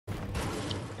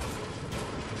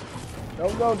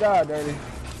Don't go die, Dirty.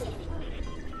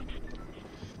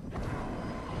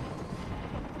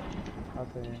 I'll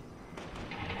see you.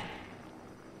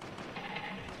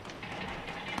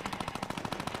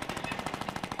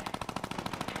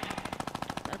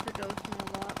 That's a ghost in the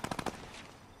lot.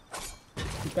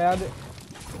 You found it?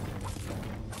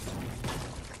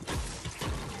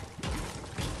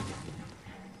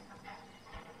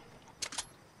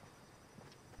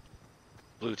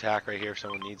 Blue tack right here if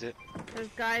someone needs it. There's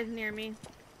guys near me.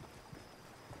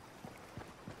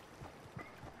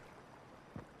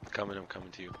 I'm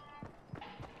coming to you.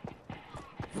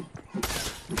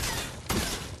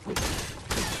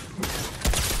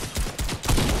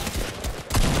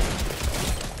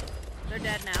 They're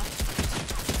dead now.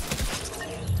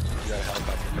 You got a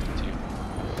helicopter coming to you.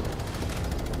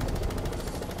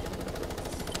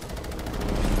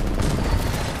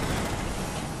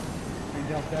 He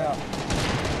jumped out.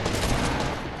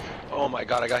 Oh my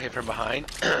god, I got hit from behind.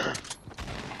 I'm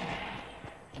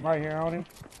right here on him.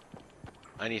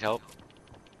 I need help.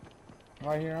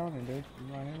 Right here on him, dude.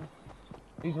 He's right here.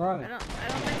 He's running. I don't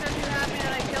think they're too happy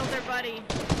that I killed their buddy.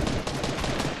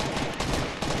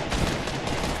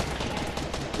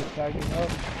 Just tagging up.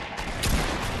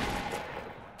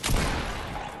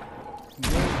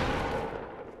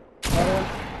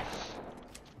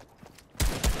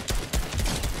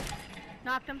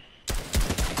 Knocked him.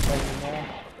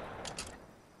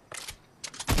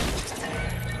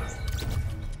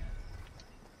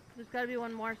 There's gotta be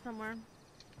one more somewhere.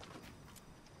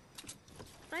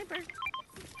 Sniper.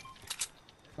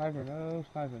 Sniper, no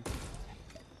sniping.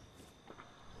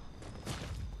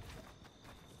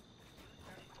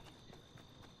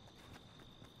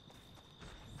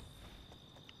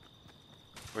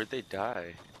 Where'd they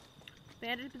die?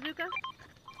 Bandage bazooka?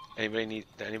 Anybody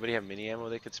have mini ammo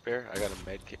they could spare? I got a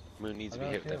med kit. Moon needs to be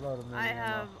hit with that. I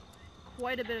have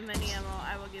quite a bit of mini ammo.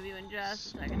 I will give you in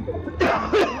just a second.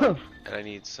 And I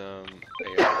need some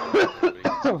AR. Anybody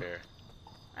can spare.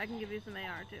 I can give you some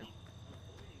AR too.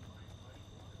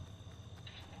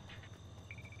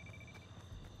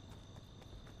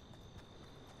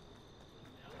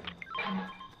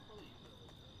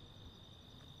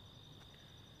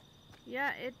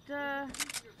 Yeah, I'm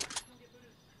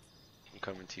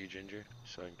coming to you, Ginger,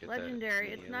 so I can get legendary.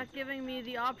 that. It's not giving me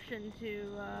the option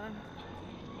to,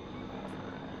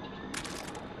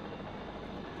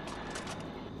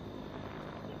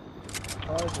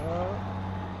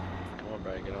 Come on,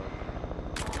 Brian, get on.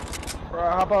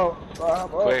 Right, hop out. Right,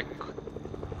 hop out. Quick.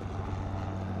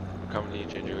 I'm coming to you,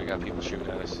 Ginger. We got people shooting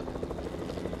at us.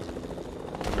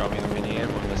 Drop me the mini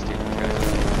ammo and let's take these guys out.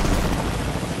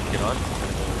 Get on.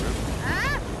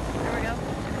 ah! There we go.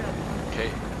 Okay.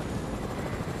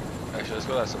 Actually, let's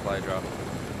go to that supply drop.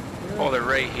 Oh, they're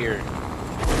right here.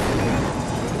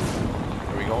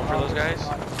 Are we going for those guys?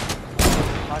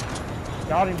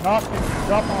 Got him, knocked him.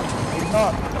 Drop on him. He's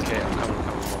knocked. Okay, I'm coming.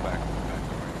 Go back.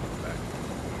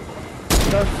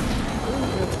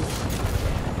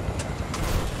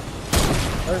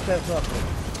 There's that sucker.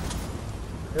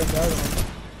 There's the other one.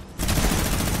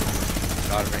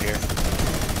 Got him right here.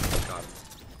 Got him.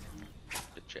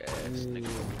 Bitch ass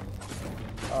nigga.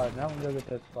 Alright, now I'm gonna go get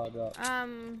that spot drop.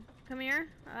 Come here.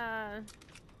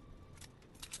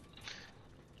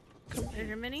 There's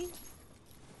your mini.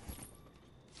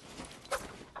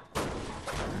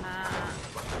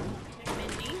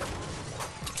 Mini.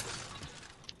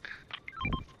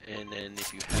 And then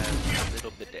if you have a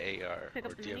little bit of AR, Pick or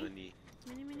up the do you have mini.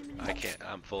 any? Mini. I can't.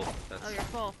 I'm full. That's Oh, you're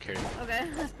full. Carry. Okay.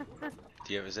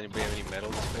 Does anybody have any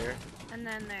metal to spare? And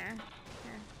then there.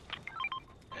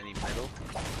 Any metal?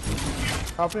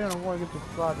 Hop in, I want to get the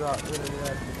spot drop.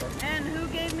 And who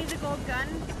gave me the gold gun?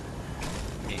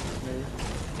 Me.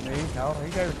 Me? No,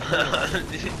 he gave it to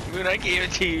me. When I gave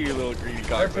it to you, you little greedy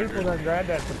There people cocksucker. done grabbed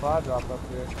that supply drop up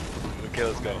here. Okay,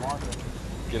 let's go.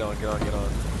 Get on.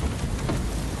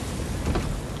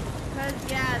 Because,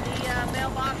 yeah, the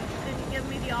mailbox didn't give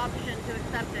me the option to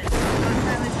accept it. So I'm not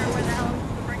entirely sure where the hell I'm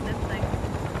supposed to bring this thing.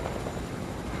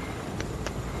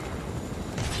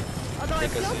 Although I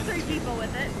killed 3 people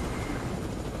with it.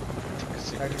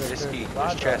 Risky.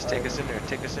 There's chest. Take us in there.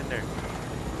 There's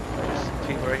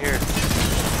people right here.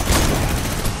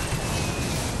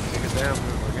 Take us down.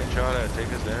 We're getting shot at.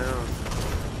 Take us down.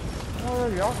 Oh,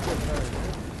 y'all getting there.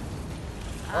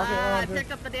 I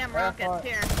picked up the damn rockets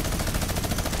here.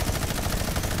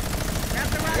 Grab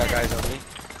the I rocket. got guys on me.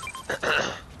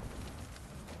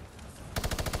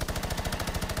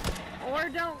 Or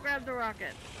don't grab the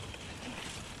rocket.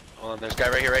 Hold on, there's a guy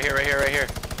right here.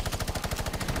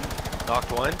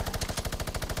 Knocked one.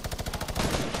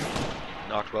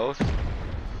 Knocked both.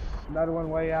 Another one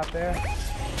way out there.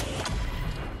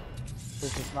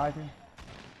 This is sniping.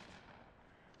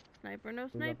 Sniper, no He's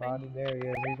up sniping. behind you. There he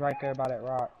is. He's right there by that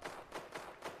rock.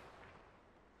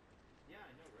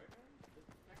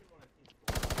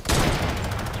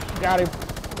 Got him.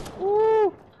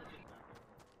 Woo!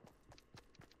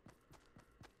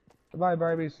 Somebody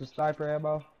bring me some sniper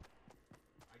ammo.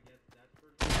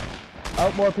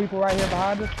 Oh, more people right here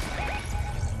behind us.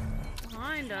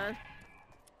 Behind us.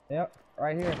 Yep,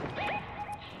 right here.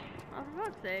 Oh, for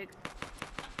fuck's sake.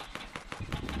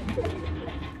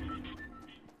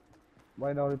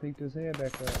 Wait on to peek his head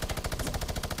back up.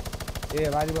 Yeah,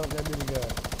 light him up that minigun.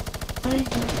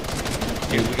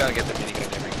 Dude, we gotta get the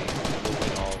minigun every game.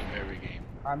 We'll win every game.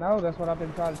 I know, that's what I've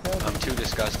been trying to tell you. I'm too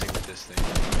disgusting with this thing.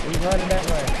 He's running that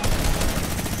way.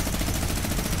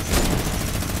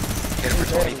 Hit him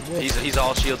for 20. He's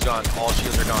all shields gone. All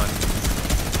shields are gone.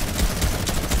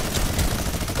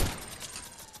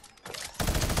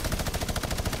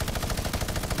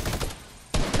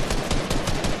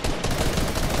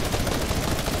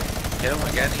 Hit him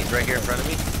again. He's right here in front of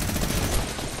me.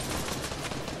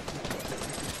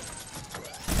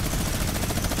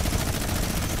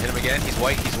 Hit him again. He's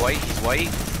white. He's white. He's white.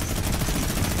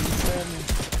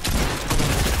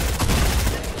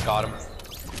 Got him.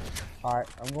 Alright,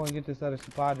 I'm going to get this other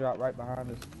supply drop right behind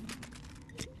us.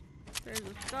 There's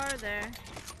a scar there.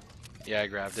 Yeah, I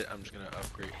grabbed it. I'm just gonna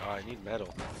upgrade. Oh, I need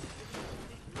metal.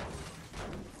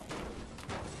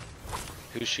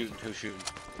 Who's shooting? Who's shooting?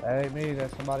 That ain't me,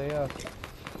 that's somebody else.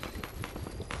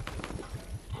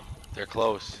 They're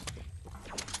close.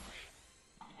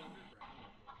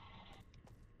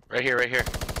 Right here, right here.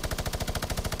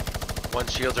 One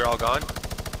shields are all gone.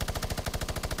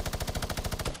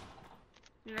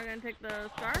 You're not gonna take the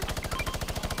scar?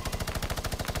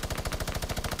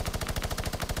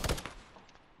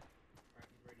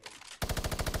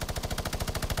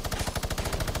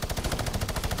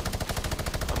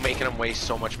 I'm making them waste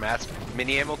so much mats.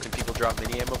 Mini ammo? Can people drop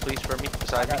mini ammo, please, for me?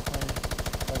 Beside me? I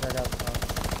got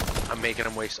some. I'm making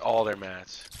them waste all their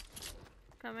mats.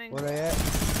 Coming. Where they at?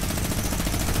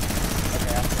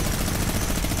 Okay, I see.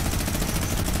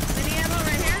 Mini ammo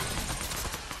right here.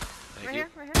 Thank Right you. here,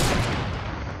 right here.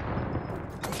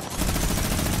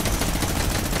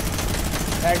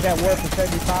 Tag that one for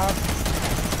 75.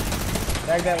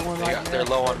 Tag that one right there. They're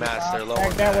low on mats. They're low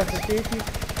Tag on that one mats. for 50.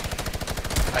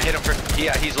 I hit him for.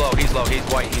 Yeah, he's low. He's low. He's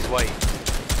white. He's white.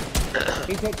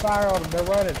 He took fire on him. They're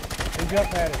running. He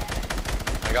jumped at it.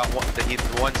 I got one. The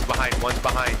one's behind. One's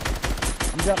behind.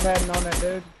 You jumped at it on that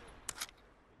dude.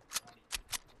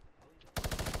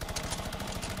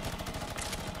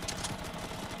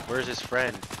 Where's his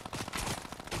friend?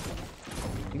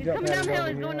 He's coming down the hill.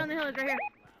 He's going down the hill. He's right here.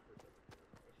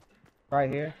 Right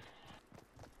here.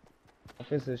 If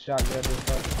this is a shotgun, this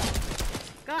fuck.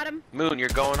 Got him. Moon, you're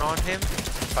going on him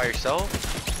by yourself?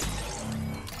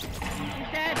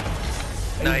 He's dead.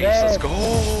 Nice. dead. Let's go.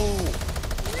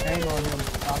 Aim on him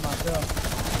by myself.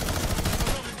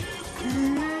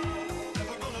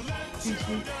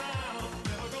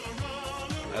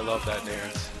 I love that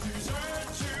dance.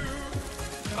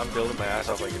 I'm building my ass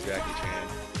off like a Jackie Chan.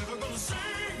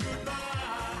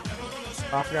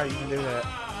 I forgot you can do that.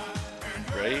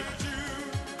 Right?